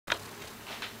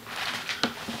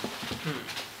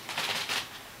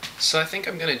So I think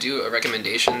I'm gonna do a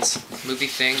recommendations movie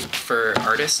thing for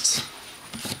artists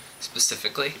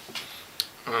specifically,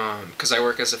 because I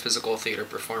work as a physical theater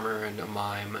performer and a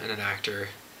mime and an actor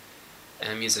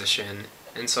and a musician,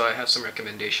 and so I have some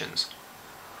recommendations.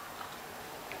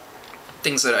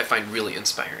 Things that I find really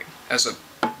inspiring as a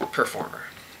performer,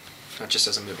 not just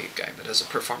as a movie guy, but as a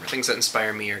performer. Things that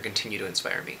inspire me or continue to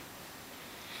inspire me.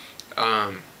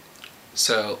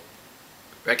 So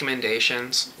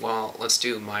recommendations. Well, let's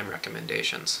do mime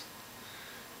recommendations.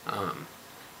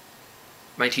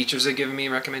 My teachers have given me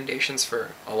recommendations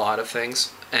for a lot of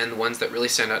things, and the ones that really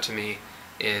stand out to me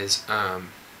is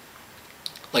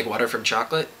like Water from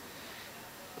Chocolate,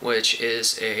 which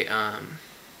is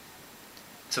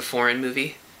it's a foreign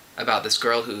movie about this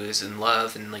girl who is in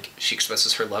love, and like she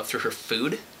expresses her love through her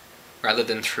food rather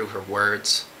than through her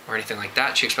words or anything like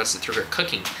that. She expresses it through her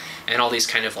cooking, and all these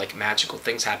kind of like magical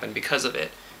things happen because of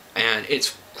it, and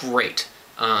it's great.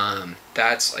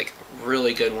 That's like a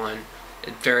really good one,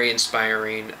 very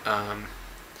inspiring.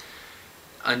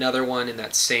 Another one in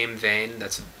that same vein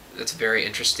that's very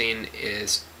interesting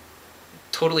is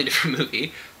totally different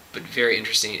movie, but very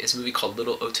interesting. Is a movie called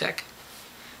Little Otek,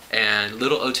 and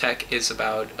Little Otek is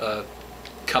about a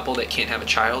couple that can't have a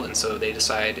child, and so they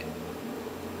decide.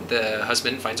 The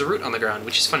husband finds a root on the ground,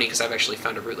 which is funny because I've actually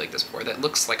found a root like this before that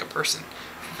looks like a person.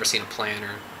 If you've ever seen a plant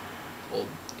or old,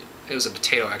 it was a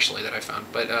potato actually that I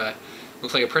found, but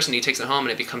looks like a person. He takes it home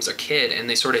and it becomes their kid, and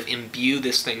they sort of imbue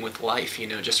this thing with life, you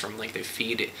know, just from like they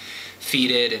feed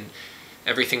it and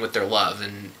everything with their love,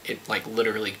 and it like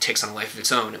literally takes on a life of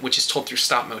its own, which is told through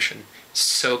stop motion.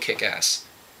 So kick-ass.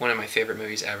 One of my favorite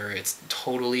movies ever. It's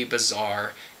totally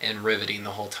bizarre and riveting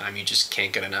the whole time. You just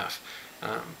can't get enough.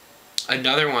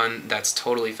 Another one that's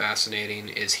totally fascinating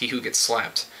is He Who Gets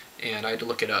Slapped, and I had to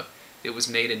look it up. It was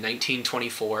made in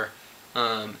 1924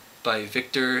 by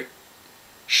Victor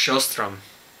Sjöström,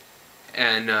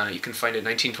 and you can find it in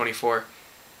 1924.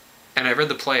 And I read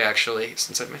the play actually,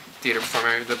 since I'm a theater performer.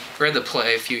 I read the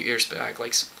play a few years back,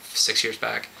 like 6 years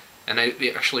back, and I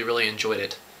actually really enjoyed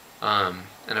it. And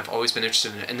I've always been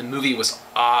interested in it. And the movie was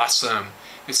awesome.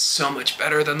 It's so much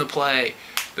better than the play.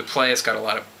 The play has got a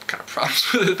lot of kind of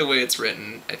problems with it, the way it's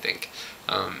written, I think.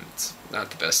 It's not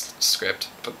the best script,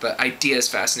 but the idea is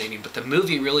fascinating. But the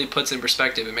movie really puts it in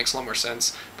perspective. It makes a lot more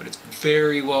sense, but it's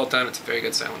very well done. It's a very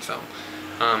good silent film.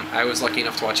 I was lucky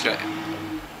enough to watch it at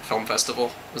Film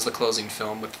Festival. It was the closing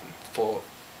film with full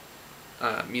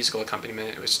musical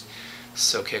accompaniment. It was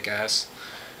so kick-ass.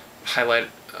 Highlight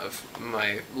of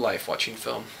my life watching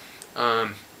film.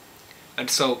 And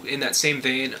so in that same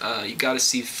vein, you got to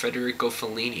see Federico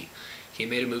Fellini. He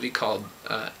made a movie called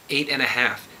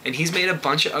 8½, and he's made a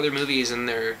bunch of other movies, and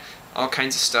they're all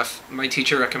kinds of stuff. My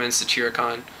teacher recommends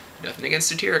Satyricon. Nothing against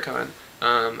Satyricon.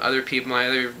 My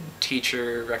other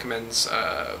teacher recommends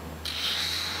oh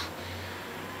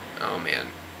man,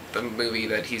 the movie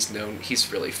that he's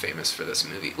really famous for this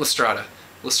movie, La Strada,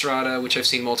 which I've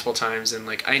seen multiple times, and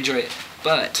like I enjoy it,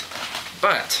 but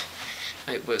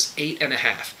it was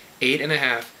 8½.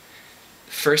 8½.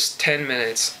 First 10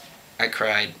 minutes, I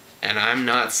cried, and I'm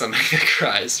not somebody that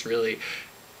cries really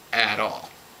at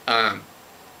all.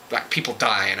 Like people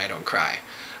die and I don't cry,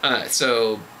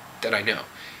 so that I know.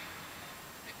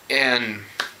 And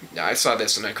I saw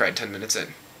this and I cried 10 minutes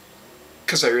in,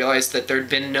 because I realized that there had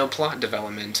been no plot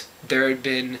development, there had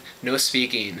been no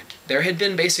speaking, there had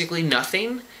been basically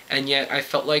nothing, and yet I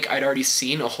felt like I'd already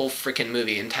seen a whole freaking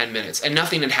movie in 10 minutes, and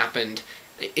nothing had happened.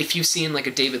 If you've seen like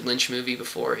a David Lynch movie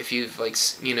before, if you've like,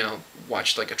 you know,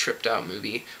 watched like a tripped out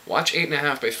movie, watch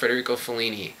 8½by Federico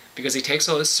Fellini, because he takes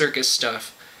all his circus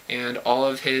stuff and all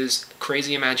of his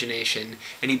crazy imagination,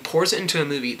 and he pours it into a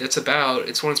movie that's about,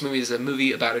 it's one of those movies, a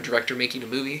movie about a director making a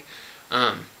movie.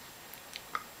 And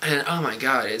oh my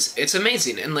god, it's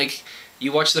amazing. And like,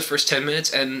 you watch the first 10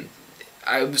 minutes and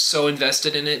I was so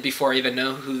invested in it before I even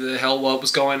know who the hell what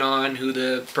was going on, who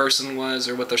the person was,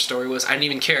 or what their story was. I didn't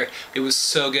even care. It was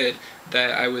so good that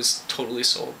I was totally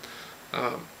sold.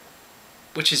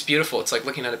 Which is beautiful. It's like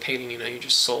looking at a painting, you know, you're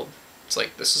just sold. It's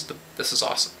like, this is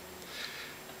awesome.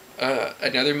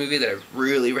 Another movie that I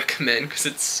really recommend because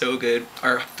it's so good.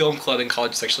 Our film club in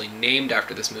college is actually named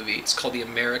after this movie. It's called The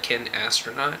American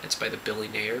Astronaut. It's by the Billy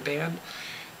Nair Band.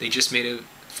 They just made a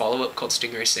follow-up called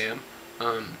Stingray Sam.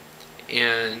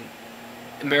 And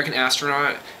American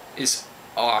Astronaut is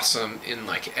awesome in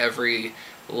like every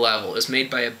level. It's made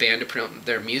by a band to promote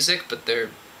their music, but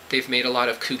they've made a lot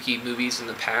of kooky movies in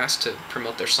the past to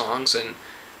promote their songs, and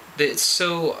it's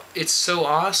so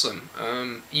awesome.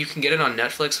 You can get it on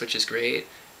Netflix, which is great.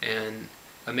 And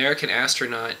American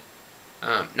Astronaut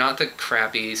Not the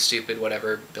crappy, stupid,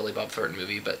 whatever Billy Bob Thornton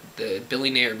movie, but the Billy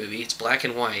Nair movie. It's black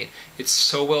and white. It's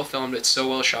so well filmed. It's so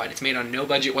well shot. It's made on no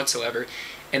budget whatsoever,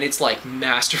 and it's like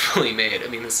masterfully made. I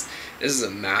mean, this is a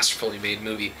masterfully made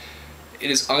movie. It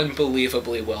is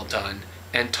unbelievably well done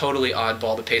and totally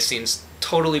oddball. The pacing's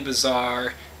totally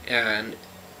bizarre, and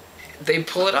they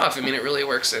pull it off. I mean, it really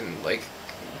works, and like,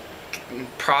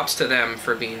 props to them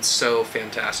for being so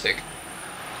fantastic.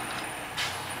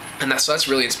 And that's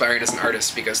really inspiring as an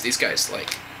artist, because these guys,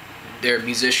 like, they're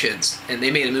musicians, and they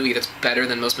made a movie that's better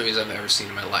than most movies I've ever seen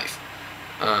in my life.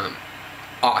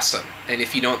 Awesome. And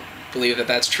if you don't believe that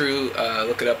that's true,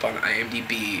 look it up on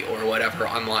IMDb or whatever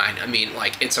online. I mean,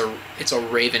 like, it's a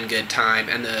raving good time.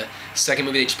 And the second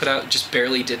movie they just put out just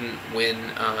barely didn't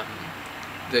win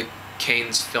the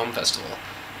Cannes Film Festival.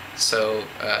 So,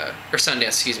 or Sundance,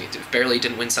 excuse me. It barely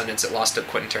didn't win Sundance. It lost to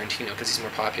Quentin Tarantino because he's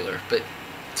more popular. But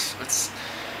it's,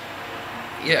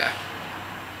 yeah,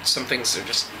 some things are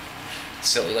just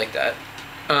silly like that.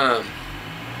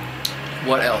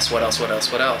 What else? What else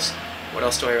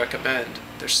do I recommend?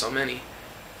 There's so many.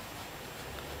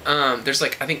 There's,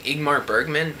 like, I think Ingmar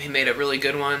Bergman, he made a really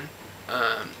good one.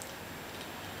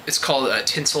 It's called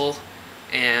Tinsel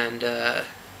and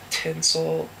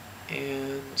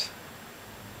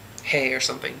Hay or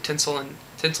something. Tinsel and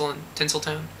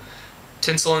Tinseltown.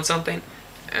 Tinsel and something.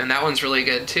 And that one's really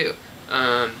good too.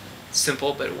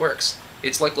 Simple, but it works.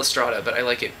 It's like La Strada, but I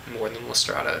like it more than La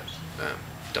Strada.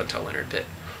 Don't tell Leonard Pitt.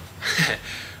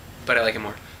 But I like it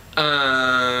more.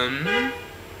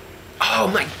 Oh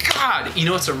my god! You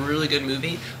know what's a really good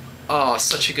movie? Oh,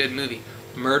 such a good movie.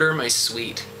 Murder, My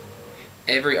Sweet.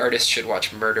 Every artist should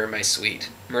watch Murder, My Sweet.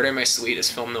 Murder, My Sweet is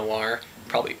film noir.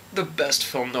 Probably the best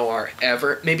film noir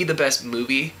ever. Maybe the best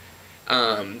movie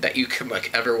that you could, like,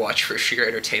 ever watch for sheer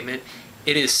entertainment.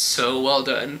 It is so well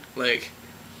done. Like,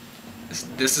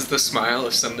 this is the smile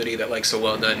of somebody that likes a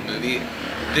well done movie.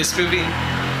 This movie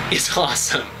is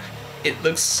awesome. It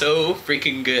looks so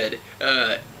freaking good.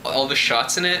 All the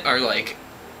shots in it are, like,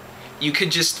 you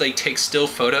could just, like, take still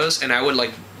photos and I would,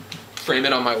 like, frame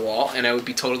it on my wall and I would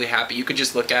be totally happy. You could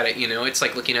just look at it, you know? It's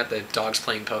like looking at the dogs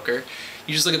playing poker.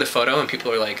 You just look at the photo and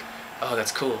people are like, oh,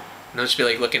 that's cool. And they'll just be,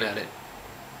 like, looking at it.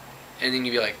 And then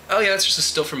you'd be like, oh yeah, that's just a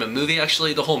still from a movie.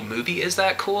 Actually, the whole movie is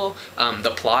that cool.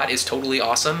 The plot is totally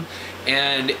awesome.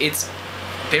 And it's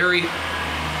very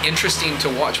interesting to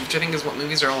watch, which I think is what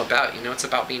movies are all about. You know, it's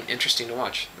about being interesting to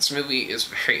watch. This movie is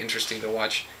very interesting to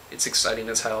watch. It's exciting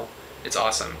as hell. It's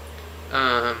awesome.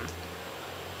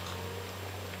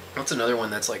 What's another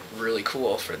one that's, like, really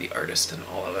cool for the artist and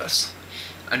all of us?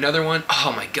 Another one,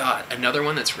 oh my god, another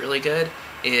one that's really good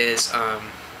is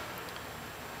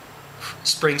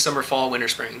Spring, Summer, Fall, Winter,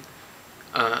 Spring.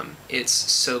 It's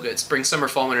so good. Spring, Summer,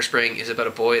 Fall, Winter, Spring is about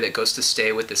a boy that goes to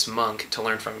stay with this monk to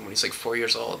learn from him when he's, like, 4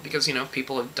 years old. Because, you know,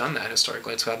 people have done that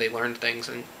historically. It's how they learned things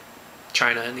in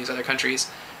China and these other countries.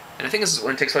 And I think this is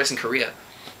when it takes place in Korea.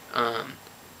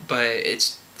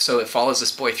 But so it follows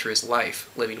this boy through his life,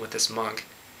 living with this monk.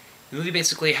 The movie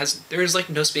basically there's, like,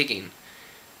 no speaking.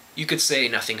 You could say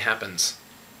nothing happens.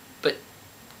 But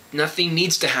nothing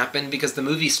needs to happen because the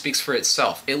movie speaks for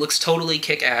itself. It looks totally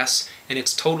kick-ass, and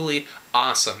it's totally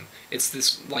awesome. It's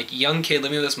this, like, young kid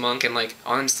living with this monk, and, like,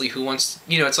 honestly, who wants...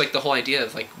 You know, it's, like, the whole idea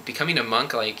of, like, becoming a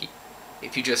monk, like,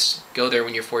 if you just go there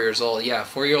when you're 4 years old. Yeah,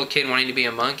 4-year-old kid wanting to be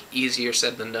a monk, easier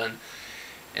said than done.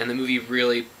 And the movie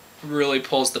really, really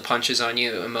pulls the punches on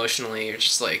you emotionally. You're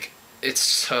just, like... It's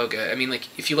so good. I mean, like,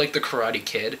 if you like The Karate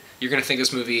Kid, you're gonna think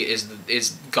this movie is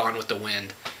Gone with the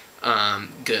Wind.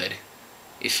 Good.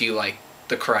 If you like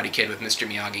The Karate Kid with Mr.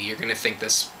 Miyagi, you're gonna think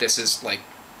this is, like...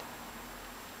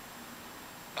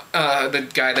 the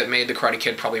guy that made The Karate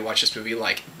Kid probably watched this movie,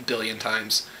 like, a billion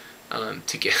times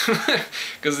to get...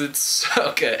 because it's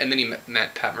so good. And then he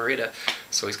met Pat Morita,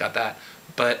 so he's got that.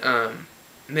 But,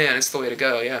 man, it's the way to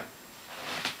go, yeah.